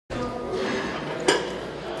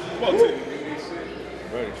Come on, T.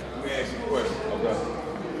 Ready. Let me ask you a question. Okay.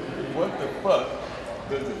 What the fuck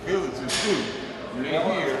does the villagers do when they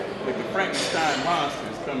hear that the Frankenstein monster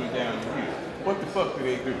is coming down here? What the fuck do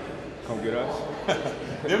they do? Come get us.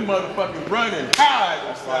 Them motherfuckers run and hide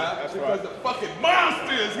outside That's because right. the fucking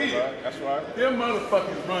monster is here. That's right. Them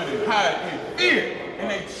motherfuckers run and hide in fear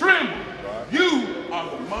and they tremble. Right. You are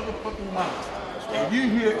the motherfucking monster. And you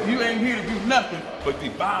ain't here to do nothing but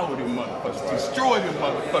devour them motherfuckers, destroy them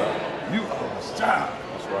motherfuckers. You are the child.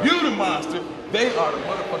 Right. You the monster. They are the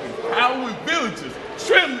motherfucking coward villagers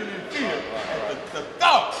trembling in fear at the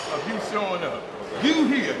thought of you showing up. You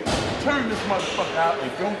here, turn this motherfucker out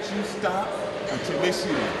and don't you stop until this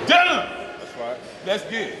shit is done. That's right. Let's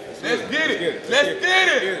get it. Let's get it. Let's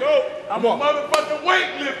get it. Go. I'm a motherfucking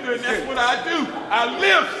weightlifter and that's what I do. I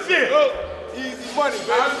lift shit. Easy money,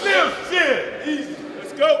 baby. I lift shit. Easy.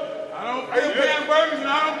 Let's go. I don't flip hamburgers and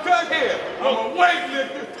I don't cut hair. I'm a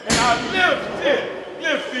weightlifter and I lift shit.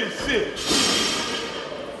 Lift this shit.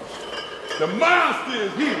 The monster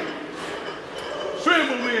is here.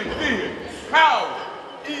 Tremble in fear. Power.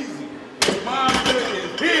 Easy. The monster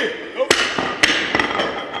is here.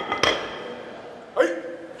 Hey.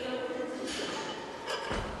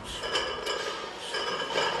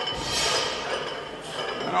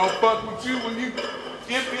 I don't fuck with you when you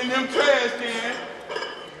emptying them trash cans.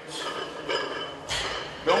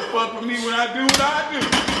 Don't fuck with me when I do what I do.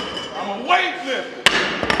 I'm a weightlifter. I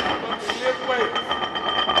fucking lift weights.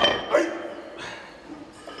 Hey.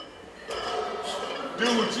 Do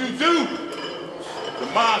what you do. The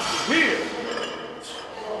monster's here.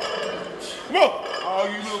 Come on. All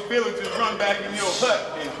you little villagers run back in your hut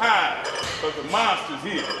and hide, because the monster's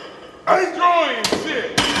here. Destroying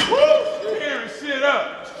shit. Woo! Tearing shit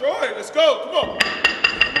up. Destroy it. Let's go. Come on.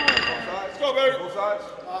 Let's go, baby. Both sides.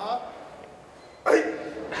 Hey.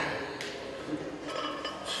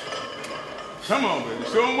 Come on, baby.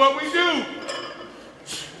 Show them what we do.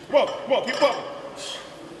 Come on. Keep pumping.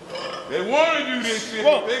 They want to do this shit,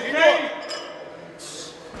 Come on, but they can't.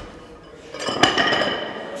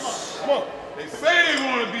 Come on. They say they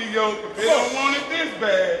want to be yoked, but they don't want it this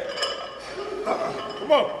bad.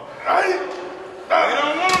 Come on. They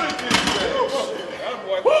don't want it this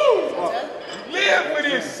bad. Woo! You live with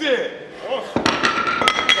this shit.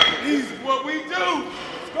 Easy what we do.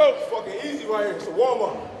 Let's go. It's fucking easy right here. It's a warm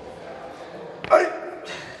up. Hey.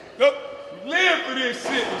 Look, you live for this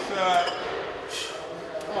shit, Rashid.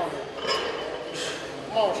 Come on, man.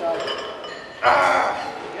 Come on, Rashid.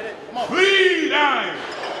 Get it? Come on. Bleed iron.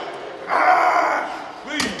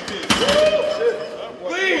 Bleed this shit.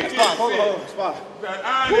 Bleed this shit. Hold on. It's fine. Got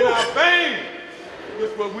iron in our veins.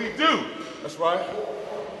 That's what we do. That's right.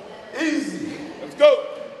 Easy. Let's go.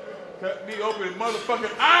 Cut me open and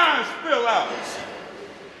motherfucking iron spill out.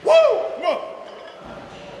 Woo! Come on.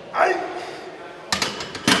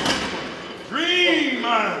 Dream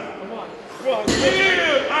iron. Come on.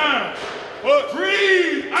 Real iron.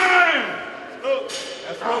 Breathe iron.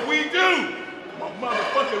 That's what we do. I'm a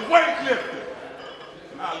motherfucking weightlifter.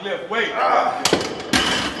 And I lift weight.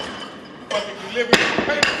 Fucking deliver the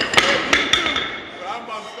paper. That's what we do. But I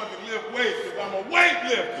motherfucking lift weight because I'm a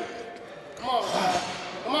weightlifter. Come on, Rashid.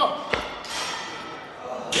 Come on.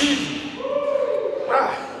 Easy.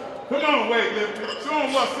 Come on, weightlifter. Show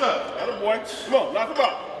them what's up. Atta boy. Come on. Knock him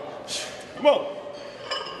out. Come on.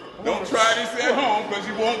 Don't try this at home because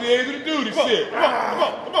you won't be able to do this shit.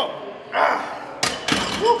 Come on.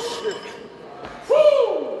 Woo, shit.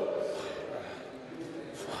 Woo!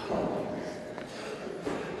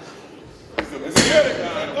 Let's get it,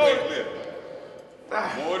 weightlifter.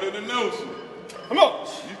 More than a notion. Come on.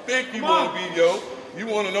 You think you want to be yo? You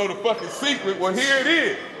want to know the fucking secret? Well, here it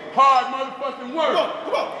is. Hard motherfucking work.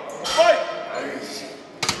 Come on. Fight.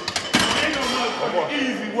 Ain't no motherfucking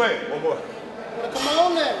easy way. One more. Well, come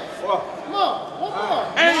on, then. Come on. One more.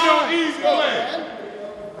 Ain't no easy Go, way. man.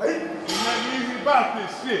 There's nothing easy about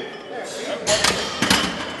this shit.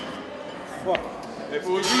 If it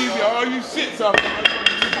was easy, all you shit talking, that's what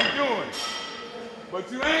you be doing. But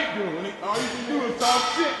you ain't doing it. All you can do is talk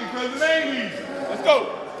shit because it ain't easy. Let's go.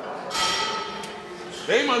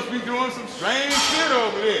 They must be doing some strange shit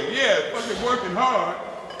over there. Yeah, fucking working hard.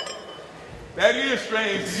 That is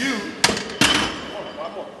strange to you.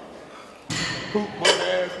 Poop butt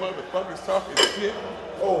ass motherfuckers talking shit.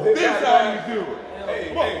 Oh, This how you do it.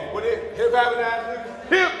 Hey, what it? Hip having ass nigga?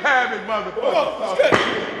 Hip having motherfuckers talking shit.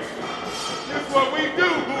 This is what we do,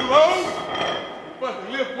 Bulo. Fucking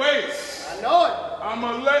lift weights. I know it. I'm a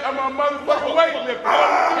motherfucking weightlifter.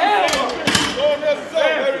 Go another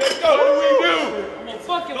zone, baby. Let's go. What do we do? I'm a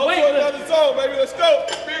fucking Go to weightlifter. another zone, baby. Let's go.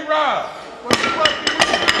 Big Rob. What the fuck do we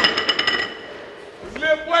do?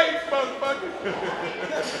 Lift weights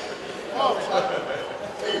Oh, shot.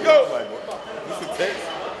 There you go. This is a text.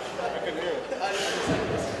 I can hear it.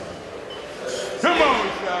 Come on,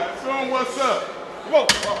 Shot. Show him what's up. Come on.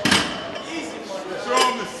 Easy, man. Show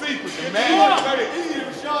him the secret, the magic trick.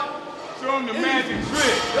 Easy, shot. Show him the magic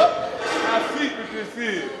trick. How secret this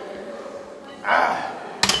is.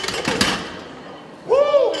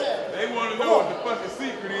 Woo! They want to know what the fucking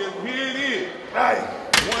secret is. Here it is. Right.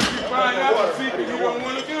 Once you find out the secret, you don't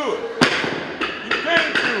want to do it. You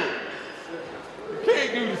can't do it. You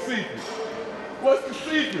can't do the secret. What's the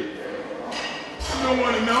secret? You don't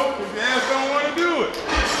want to know because your ass don't want to do it.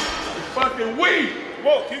 It's fucking weak. Come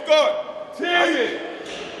on, keep going. Timid.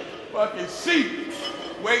 Fucking sheep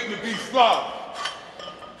waiting to be slaughtered.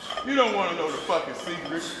 You don't want to know the fucking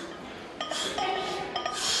secret.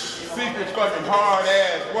 Secret's fucking hard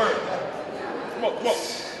ass work. Come on, come on.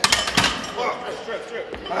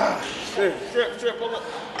 Strip. Strip, pull up.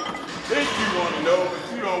 Think you want to know, but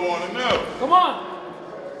you don't want to know. Come on.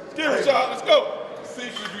 Get him, Rashad, let's go.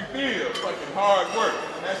 Secret revealed, fucking hard work.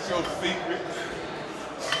 That's your secret.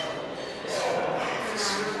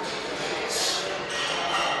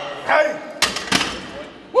 Hey!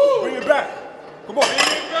 Woo! Bring it back. Come on. Bring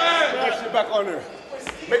it back. Put that shit back on there.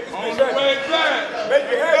 Make this On bitch the heavy. way back. Make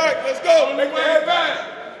it heavy. Let's go. On the Make it way heavy. back.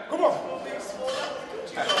 Come on.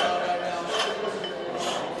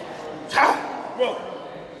 Come on.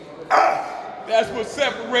 That's what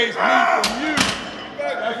separates me from you.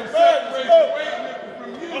 That's what separates the weightlifter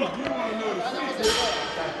from you. You want to know the secret.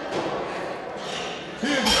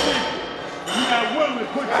 Here's the secret. You're not willing to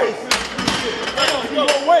put yourself through shit. You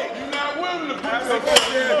don't wait. You're not willing to put Make yourself this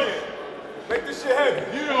through shit heavy. shit. Make this shit heavy.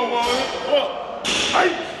 You don't want it.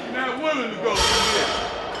 You're not willing to go through this.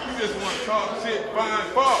 You just want to talk shit, find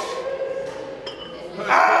fault.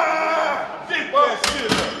 Get that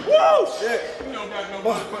shit up. Woo! Shit. You don't got no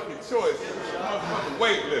motherfucking choice. Motherfucking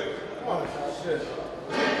weightlifter.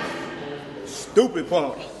 Stupid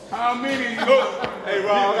pump. How many of you Hey,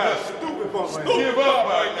 Rob, I got a stupid pump right now. give up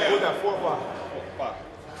right now? What's that, 4 or 5? 5.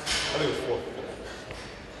 I think it's 4.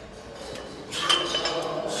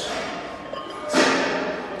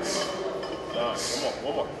 Come on,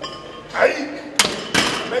 one more. Hey!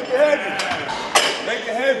 Make it heavy. Make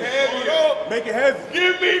it heavy. Heavier. Make it heavy.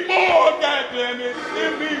 Give me more, goddammit.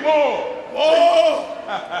 Give me more. Oh!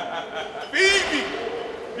 Feed me.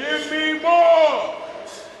 Give me more.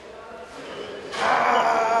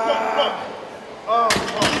 Oh.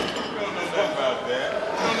 You don't know nothing about that.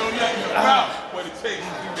 You don't know nothing about what it takes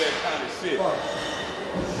to do that kind of shit.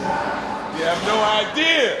 You have no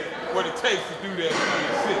idea what it takes to do that kind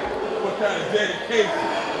of shit. What kind of dedication.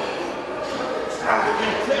 To be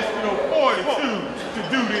tested on fortitude to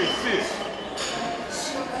do this shit.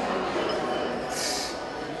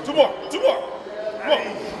 2 more. Come on.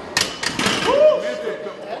 Mental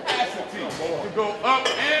capacity to go up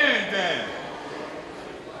and down.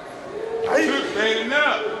 Shook ain't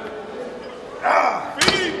enough.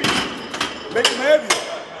 Feed me. Make him heavy.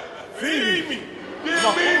 Feed me.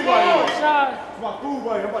 Give me more. It's my food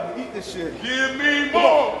right here. I'm about to eat this shit. Give me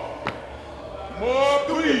more. More,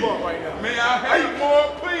 please. Right now. May I have more,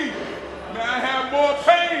 please? May I have more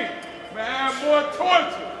pain? May I have more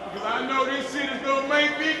torture? Because I know this shit is gonna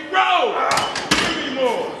make me grow. Give me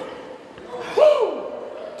more. Woo!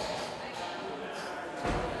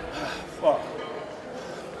 Fuck.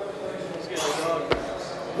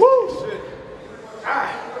 Woo! Shit.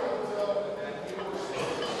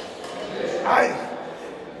 Aye.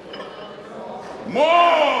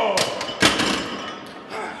 More!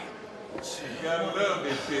 You gotta love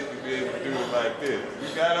this shit to be able to do it like this. You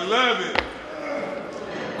gotta love it.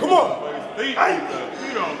 Come on. But it's think you love it.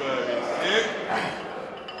 You don't love this shit.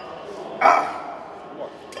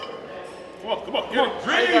 Come on.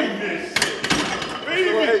 Dream this shit.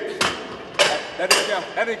 Feed me. That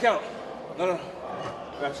didn't count. No.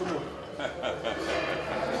 Got 2 more. I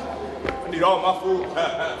need all my food.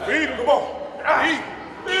 Feed him. Come on. Eat.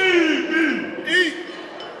 Eat.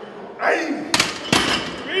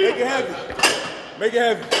 Make it heavy. Make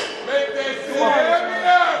that shit heavy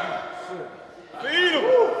up. Feed him.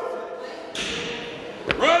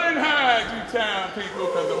 Run and hide, you town people,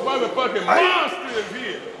 because the motherfucking monster is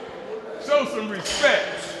here. Show some respect.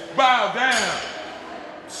 Bow down.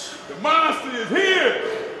 The monster is here.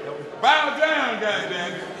 Bow down,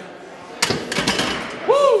 goddammit.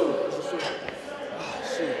 Woo!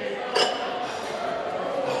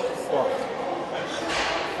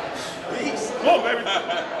 Come on, baby.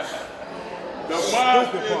 The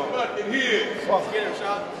monster is fucking here. Get him,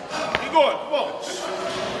 Sean. Keep going. Come on.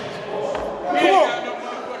 He ain't got no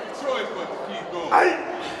motherfucking choice but to keep going.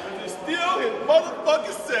 still his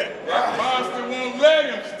motherfucking set. That monster won't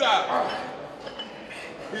let him stop.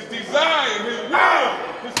 His desire, his will,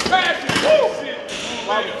 his passion, his shit won't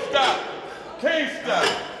let him stop. Can't stop.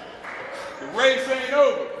 The race ain't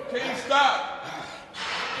over. Can't stop.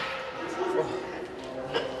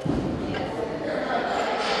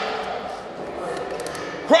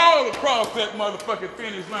 Crawl across that motherfucking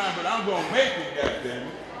finish line, but I'm gonna make it,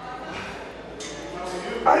 goddammit.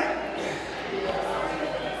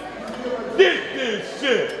 Get this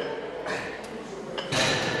shit.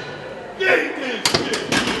 Get this shit.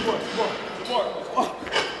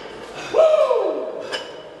 Woo!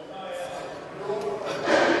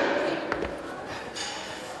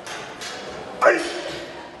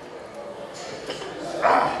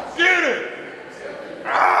 Get it.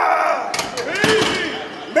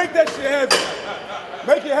 Make that shit heavy.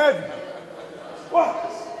 Make it heavy.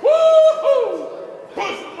 Woo-hoo!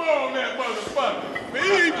 Put some more on that motherfucker,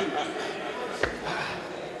 baby.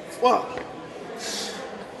 I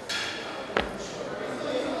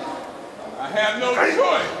have no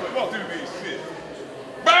choice but to do this shit.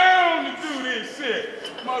 Bound to do this shit.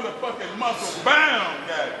 Motherfucking muscle bound,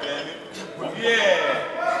 goddammit.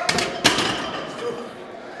 Yeah.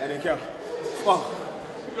 That didn't count.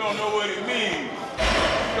 You don't know what it means.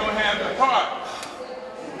 You don't have the heart.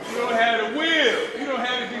 You don't have the will. You don't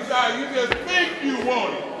have the desire. You just think you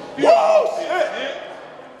want it. You don't shit.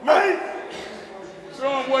 Show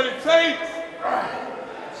them what it takes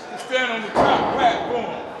to stand on the top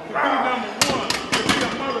platform, to be number one, to be a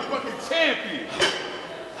motherfucking champion.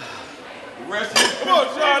 The rest of you, come on,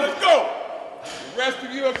 Sean, let's go. The rest of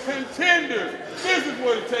you are contenders. This is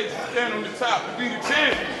what it takes to stand on the top, to be the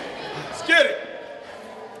champion. Let's get it.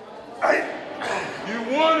 You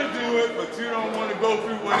want to do it, but you don't want to go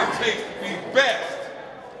through what it takes to be best.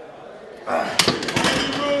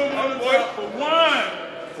 Only room on the top for one.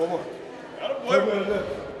 One more.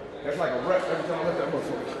 That's like a rep every time I let that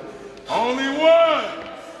motherfucker. Only one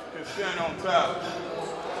can stand on top.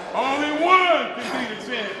 Only one can be the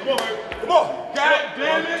champion. Come on, baby. Come on. God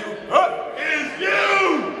damn it, it's you!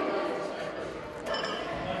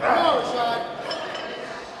 Come on, Rashad.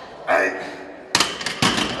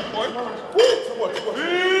 Woo! Too much.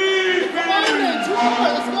 Come on, man. 2 more.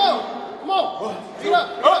 Let's go. Come on. Get up.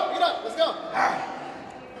 Let's go.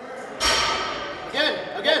 Again.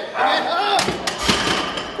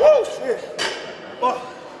 Woo! Shit.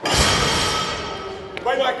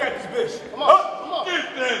 Right back at this bitch. Come on.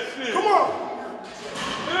 Get that shit! Come on.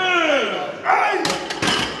 Hey!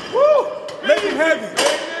 Woo! Make it heavy.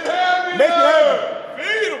 Make it heavy.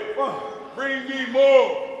 Feed him! Bring me more!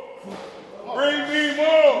 Bring me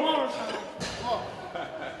more!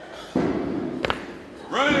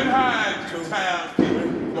 Running high, you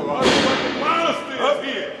townspeople. The motherfucking monster is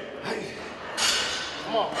here.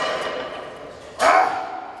 Come on.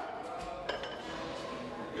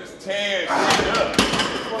 Just tear shit up.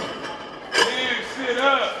 Tear shit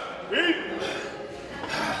up.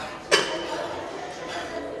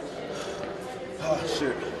 Oh,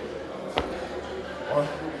 shit. 1,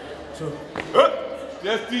 2.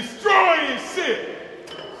 Just destroying shit.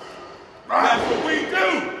 That's what we do.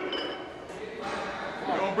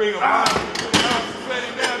 You don't bring a monster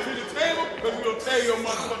setting down to the table because we're going to tear your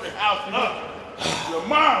motherfucking house up. You're a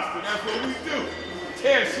monster. That's what we do.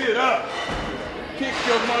 Tear shit up. Kick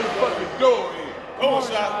your motherfucking door in. Come on,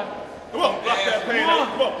 Shot. Come on, block that pain out.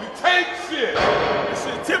 Come on. You take shit. This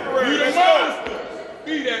shit temporary. You the monster.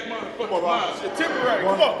 Be that motherfucking monster. Shit temporary.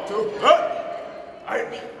 Come on. 2. Come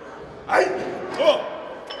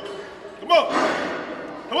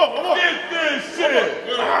on. Get this shit.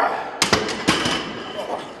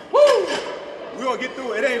 Woo! We gonna get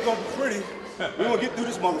through it. It ain't gonna be pretty. We gonna get through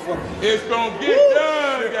this motherfucker. It's gonna get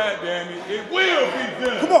done, goddammit. It will be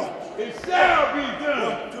done. Come on. It shall be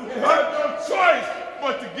done. It has no choice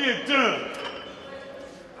but to get done.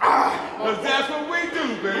 Because that's what we do,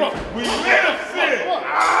 baby. We live shit.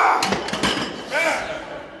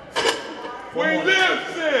 We live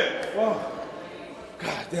shit.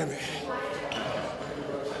 God damn it.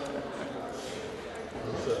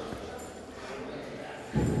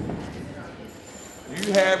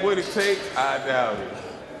 You have what it takes, I doubt it.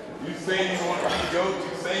 You say you want to be dope,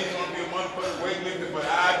 you say you want to be a motherfucking weightlifter, but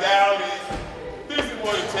I doubt it. This is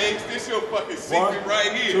what it takes. This your fucking secret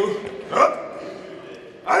right here. 2. Come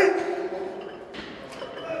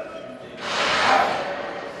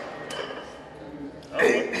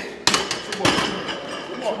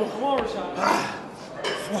on, Rashad.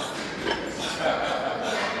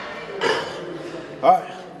 All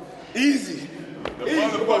right. Easy. The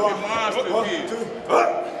motherfucking monster here. 2.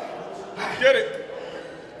 Get it.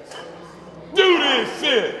 Do this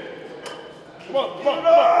shit. Come on.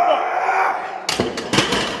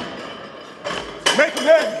 Make him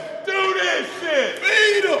heavy. Do this shit.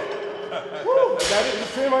 Feed him. Woo. Is that it? You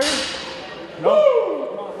see him right here? No.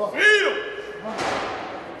 Woo. Feed him.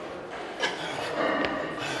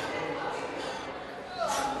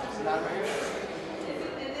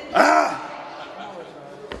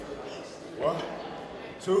 One,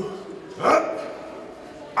 two,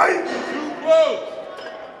 Too close.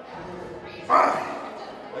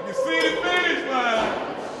 Let me see the finish line.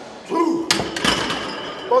 two.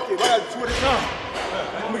 Fuck it, I got two at a time.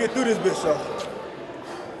 I'm gonna get through this bitch, y'all.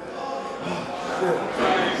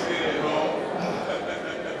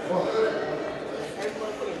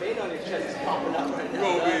 You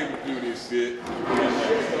won't be able to do this shit.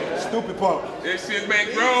 Stupid pump. This shit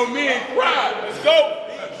make grown men cry. Let's go.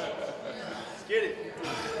 Let's get it.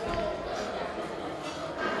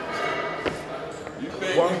 You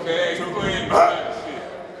think One, you can two, go ahead and try this shit.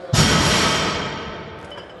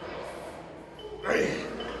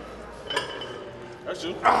 That's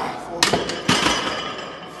you.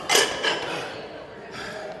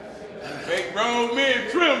 Make grown men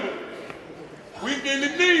tremble. Weak in the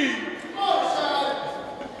knees.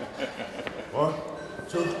 One,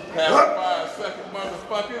 two. Pass 5 second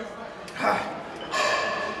motherfuckers.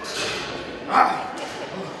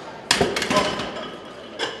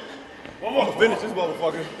 One more. Finish this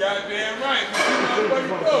motherfucker. Goddamn right.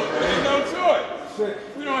 Motherfucking go. There's no choice.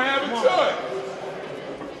 We don't have a choice.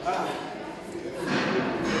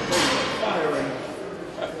 Fire right now.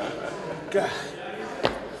 God.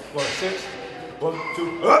 1, 6. 1, 2.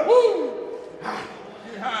 Woo!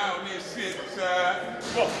 Get high on this shit, child.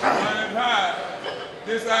 Running high.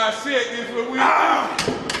 This our shit. This what we do.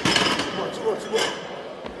 2 more.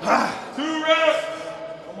 2 reps.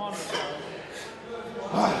 Come on,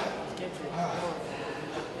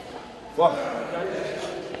 Fuck.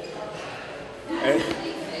 Hey,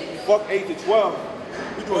 fuck 8 to 12.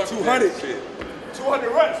 We doing 200.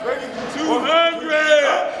 200 reps, baby.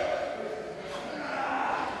 200.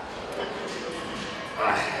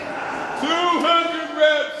 200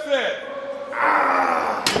 reps set.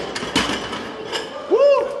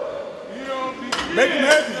 Woo! You don't be Make him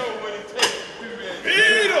happy. know what it takes to do that.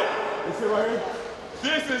 Beat him. This it right here?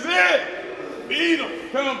 This is it. Beat him.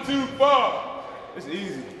 Come too far. It's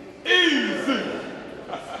easy. Easy.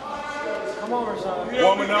 Come on, Rashad. You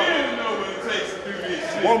don't Warming up. begin to know what it takes to do this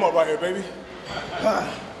shit. Warm up right here, baby.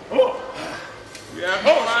 You have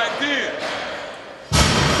no idea.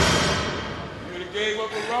 You would have gave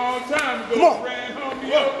up a long time ago Come on. and ran home to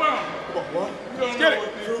your mama. Come on, one. You don't Get know it.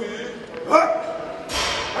 what this is.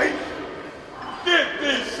 Hey. Get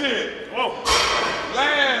this shit. Whoa.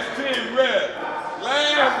 Last 10 reps.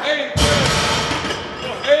 Last 8 reps.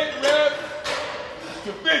 8 reps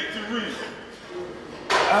to victory.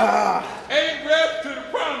 8 reps to the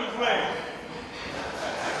promised land.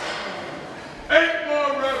 8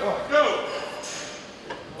 more reps to go.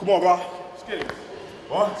 Come on, bro. Let's get it.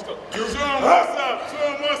 One. Let's go. Show them what's up. Show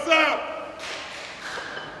them what's up.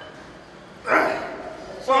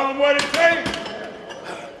 Show them what it takes.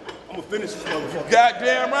 I'm gonna finish this motherfucker.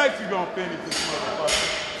 Goddamn right you gonna finish this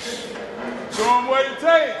motherfucker. Show them what it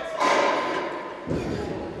takes.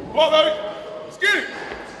 Come on, baby. Let's get it.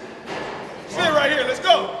 Sit right here. Let's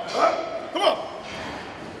go. Come on.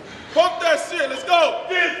 Pump that shit. Let's go.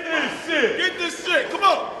 Get this shit. Get this shit. Come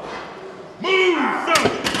on. Move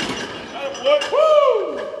something. What?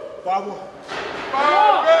 Woo! 5 more.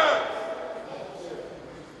 5 reps.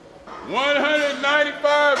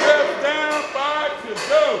 195 reps down, 5 to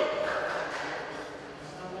go.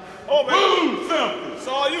 Oh, baby. Move something. It's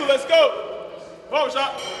all you. Let's go. Come on,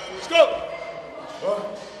 shot. Let's go. 1,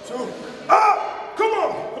 2. Come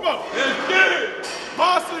on. Come on. Let's get it.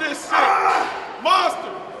 Monster this shit.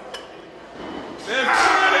 Monster. Let's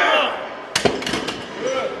get it.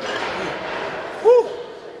 Woo.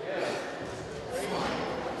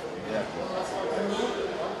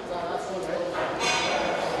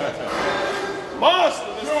 Monster.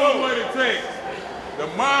 Let's Show them go. what it takes. The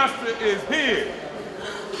monster is here.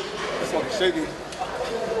 That's fucking shaky.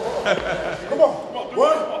 Come on. Come on.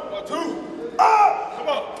 1, 2. Come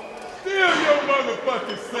on. Steal your motherfucking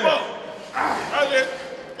Come sense. on. Right there.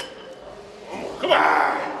 Come on.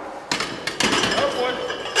 That boy.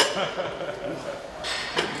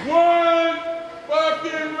 1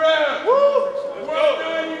 fucking rep. Woo.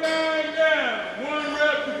 199 down. 1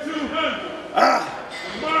 rep to 200.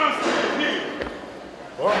 The monster is here.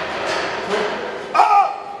 1, 2.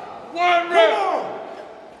 1 rep. Come on.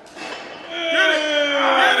 Get it.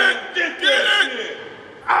 Get it. Get Get that it. shit.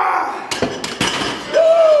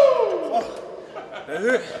 That's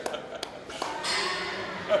it.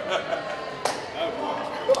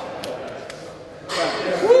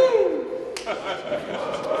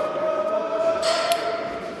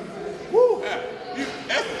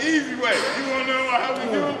 easy way.